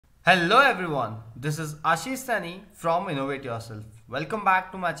Hello everyone, this is Ashish Sani from Innovate Yourself. Welcome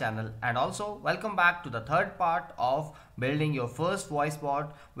back to my channel and also welcome back to the third part of building your first voice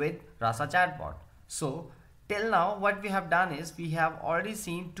bot with Rasa chatbot. So till now what we have done is we have already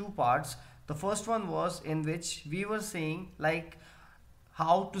seen two parts. The first one was in which we were saying like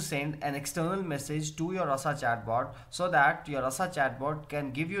how to send an external message to your Rasa chatbot so that your Rasa chatbot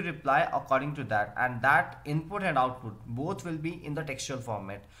can give you reply according to that, and that input and output both will be in the textual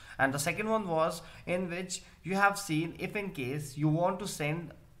format. And the second one was in which you have seen if in case you want to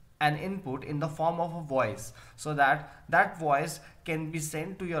send an input in the form of a voice so that that voice can be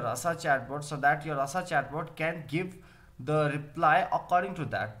sent to your Rasa chatbot so that your Rasa chatbot can give the reply according to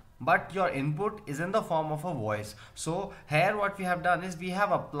that, but your input is in the form of a voice. So here what we have done is we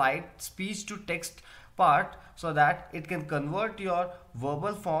have applied speech to text part so that it can convert your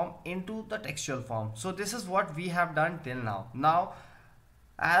verbal form into the textual form. So this is what we have done till now,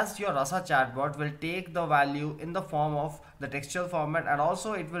 as your Rasa chatbot will take the value in the form of the textual format, and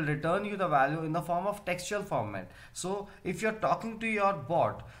also it will return you the value in the form of textual format. So if you're talking to your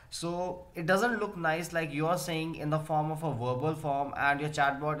bot, so it doesn't look nice like you are saying in the form of a verbal form and your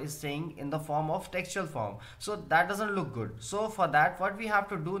chatbot is saying in the form of textual form. So that doesn't look good. So for that what we have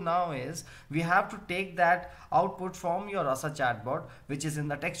to do now is we have to take that output from your Rasa chatbot which is in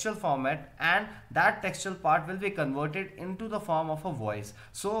the textual format, and that textual part will be converted into the form of a voice.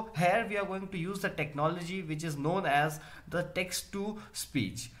 So here we are going to use the technology which is known as the text to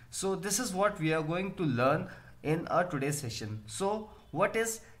speech. So this is what we are going to learn in our today's session. So what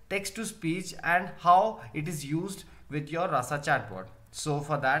is text to speech and how it is used with your Rasa chatbot? So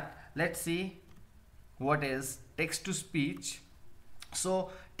for that let's see what is text to speech. So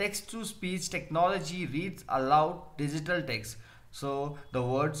text to speech technology reads aloud digital text, so the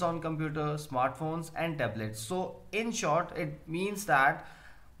words on computer, smartphones and tablets. So in short it means that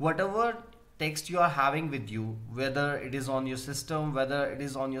whatever text you are having with you, whether it is on your system, whether it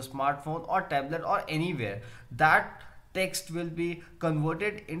is on your smartphone or tablet or anywhere, that text will be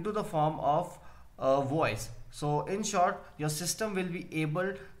converted into the form of a voice. So in short your system will be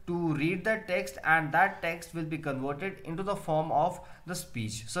able to read that text and that text will be converted into the form of the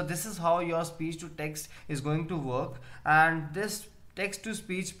speech. So this is how your speech to text is going to work, and this text to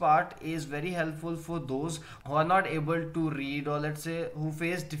speech part is very helpful for those who are not able to read, or let's say who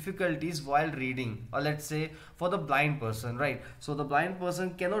face difficulties while reading, or let's say for the blind person, right? So the blind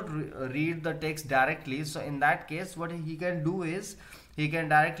person cannot read the text directly, so in that case what he can do is he can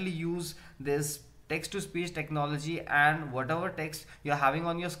directly use this text to speech technology, and whatever text you're having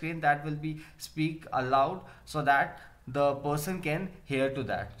on your screen that will be speak aloud so that the person can hear to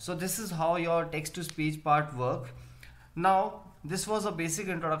that. So this is how your text to speech part work. Now this was a basic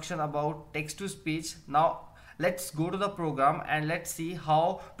introduction about text to speech. Now let's go to the program and let's see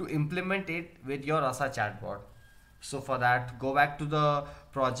how to implement it with your Rasa chatbot. So for that go back to the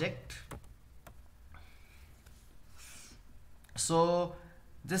project. So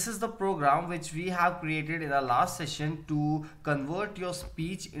this is the program which we have created in our last session to convert your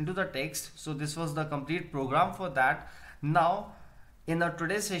speech into the text. So this was the complete program for that. Now in our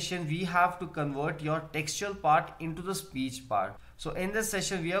today's session we have to convert your textual part into the speech part. So in this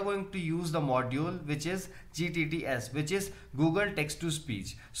session we are going to use the module which is GTTS, which is Google Text to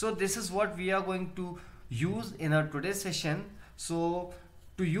Speech. So this is what we are going to use in our today's session. So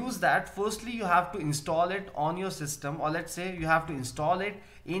to use that, firstly you have to install it on your system, or let's say you have to install it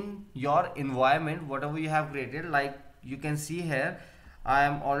in your environment whatever you have created. Like you can see here I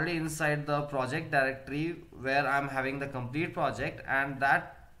am already inside the project directory where I'm having the complete project, and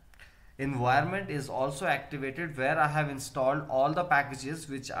that environment is also activated where I have installed all the packages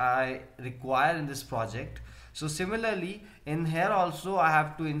which I require in this project. So similarly in here also I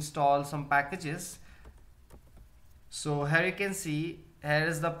have to install some packages. So here you can see here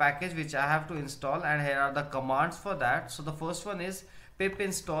is the package which I have to install, and here are the commands for that. So the first one is pip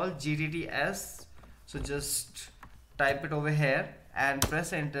install GTTS. So just type it over here and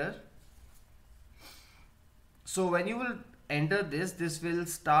press enter. So when you will enter this will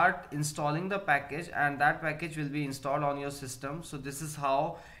start installing the package, and that package will be installed on your system. So this is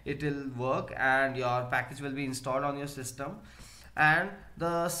how it will work, and your package will be installed on your system. And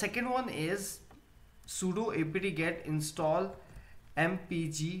the second one is sudo apt get install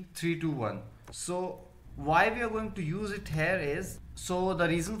mpg321. So why we are going to use it here is, so the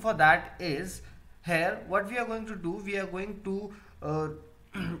reason for that is here what we are going to do, we are going to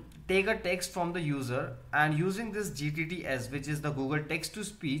take a text from the user, and using this GTTS which is the Google Text to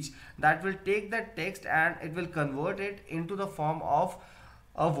Speech, that will take that text and it will convert it into the form of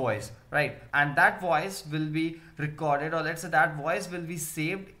a voice, right? And that voice will be recorded, or let's say that voice will be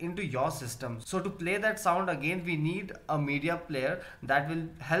saved into your system. So to play that sound again, we need a media player that will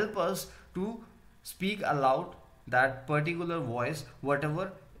help us to speak aloud that particular voice,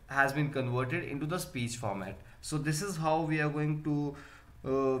 whatever has been converted into the speech format. So this is how we are going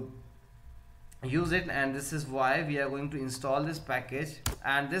to use it, and this is why we are going to install this package.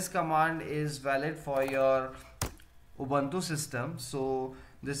 And this command is valid for your Ubuntu system, so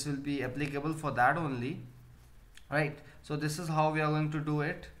this will be applicable for that only, right? So this is how we are going to do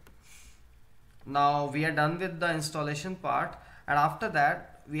it. Now we are done with the installation part, and after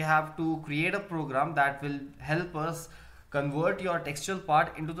that we have to create a program that will help us convert your textual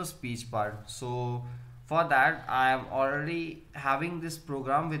part into the speech part. So for that I am already having this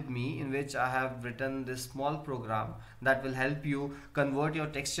program with me, in which I have written this small program that will help you convert your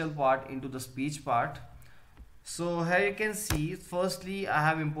textual part into the speech part. So here you can see, firstly I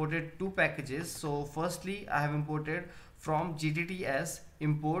have imported two packages. So firstly I have imported from GTTS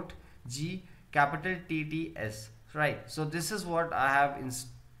import G capital TTS, right? So this is what I have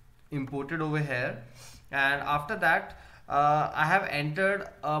imported over here, and after that I have entered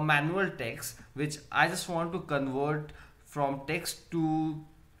a manual text which I just want to convert from text to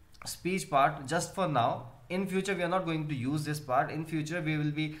speech part just for now. In future we are not going to use this part. In future we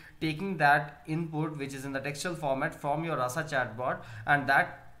will be taking that input which is in the textual format from your Rasa chatbot, and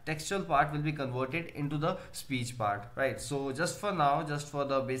that textual part will be converted into the speech part, right? So just for now, just for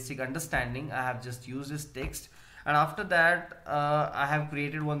the basic understanding, I have just used this text, and after that I have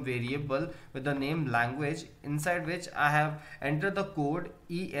created one variable with the name language, inside which I have entered the code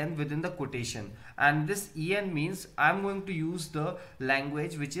en within the quotation, and this en means I'm going to use the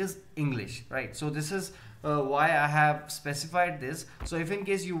language which is English, right? So this is why I have specified this. So if in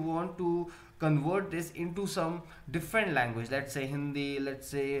case you want to convert this into some different language, let's say Hindi, let's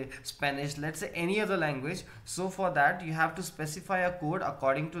say Spanish, let's say any other language, so for that you have to specify a code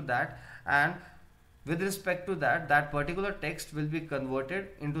according to that, and with respect to that, that particular text will be converted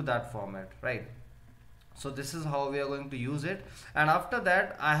into that format, right? So this is how we are going to use it. And after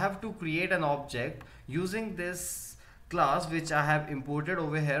that I have to create an object using this class which I have imported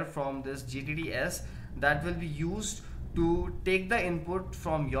over here from this GTTS, that will be used to take the input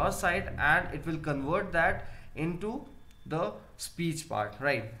from your side and it will convert that into the speech part,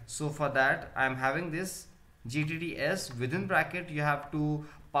 right? So for that I am having this GTTS, within bracket you have to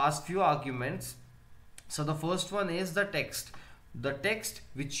pass few arguments. So the first one is the text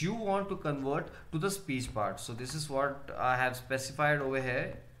which you want to convert to the speech part. So this is what I have specified over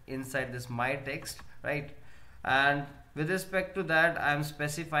here inside this my text, right? And with respect to that I am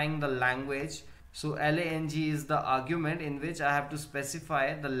specifying the language. So lang is the argument in which I have to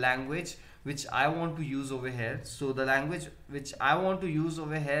specify the language which I want to use over here. So the language which I want to use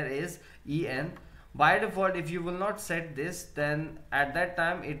over here is en. By default, if you will not set this, then at that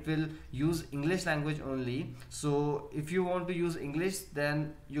time it will use English language only. So if you want to use English,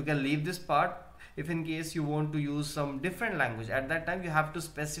 then you can leave this part. If in case you want to use some different language, at that time you have to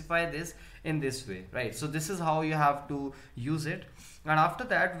specify this in this way, right? So this is how you have to use it. And after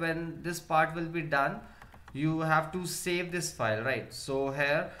that, when this part will be done, you have to save this file, right? So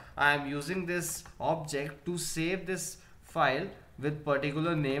here I am using this object to save this file with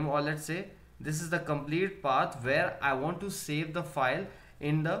particular name, or let's say this is the complete path where I want to save the file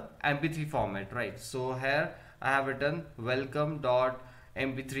in the mp3 format, right? So here I have written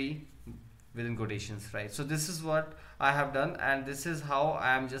welcome.mp3 within quotations, right? So this is what I have done, and this is how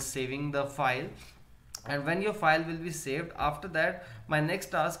I am just saving the file. And when your file will be saved, after that my next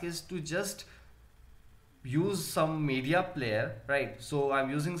task is to just use some media player, right? So I'm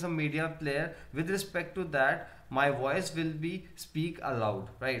using some media player. With respect to that, my voice will be speak aloud,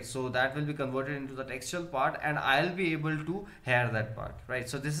 right? So that will be converted into the textual part and I'll be able to hear that part, right?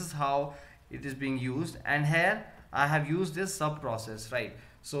 So this is how it is being used. And here I have used this sub process, right?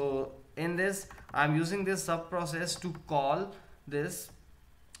 So in this I'm using this sub process to call this.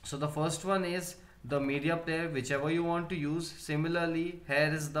 So the first one is the media player, whichever you want to use. Similarly,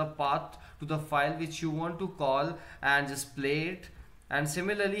 here is the path to the file which you want to call and just play it. And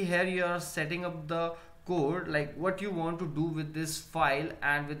similarly, here you are setting up the code, like what you want to do with this file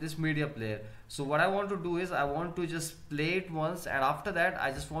and with this media player. So what I want to do is I want to just play it once, and after that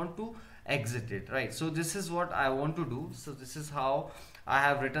I just want to exit it, right? So this is what I want to do. So this is how I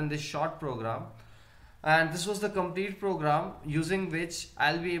have written this short program. And this was the complete program using which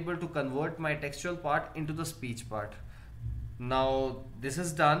I'll be able to convert my textual part into the speech part. Now this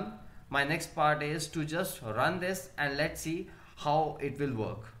is done. My next part is to just run this and let's see how it will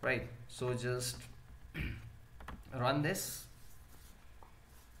work, right? So just run this.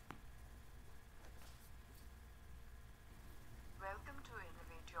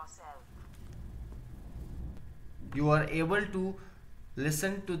 You are able to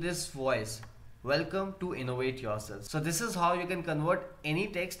listen to this voice. Welcome to Innovate Yourself. So this is how you can convert any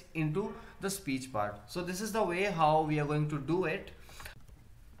text into the speech part. So this is the way how we are going to do it.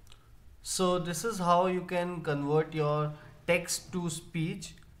 So this is how you can convert your text to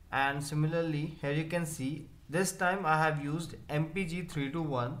speech, and similarly here you can see this time I have used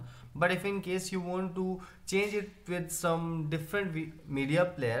MPG321, but if in case you want to change it with some different media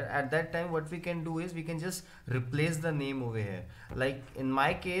player, at that time what we can do is we can just replace the name over here. Like in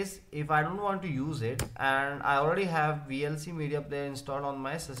my case, if I don't want to use it and I already have VLC media player installed on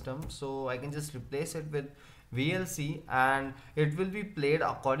my system, so I can just replace it with VLC and it will be played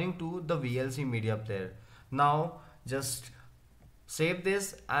according to the VLC media player. Now just save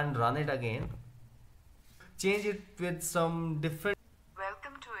this and run it again. Change it with some different.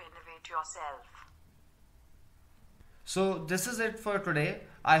 Welcome to Innovate Yourself. So this is it for today.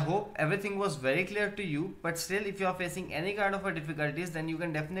 I hope everything was very clear to you, but still if you are facing any kind of a difficulties, then you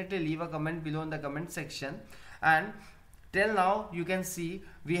can definitely leave a comment below in the comment section. And till now you can see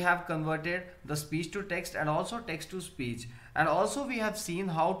we have converted the speech to text and also text to speech, and also we have seen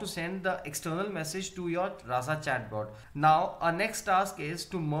how to send the external message to your Rasa chatbot. Now our next task is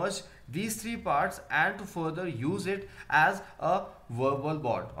to merge these three parts and to further use it as a verbal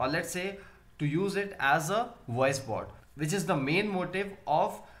bot, or let's say to use it as a voice bot, which is the main motive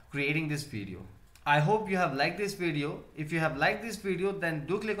of creating this video. I hope you have liked this video. If you have liked this video, then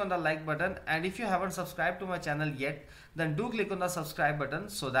do click on the like button, and if you haven't subscribed to my channel yet, then do click on the subscribe button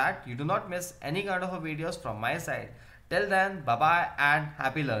so that you do not miss any kind of videos from my side. Till then, bye bye and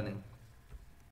happy learning.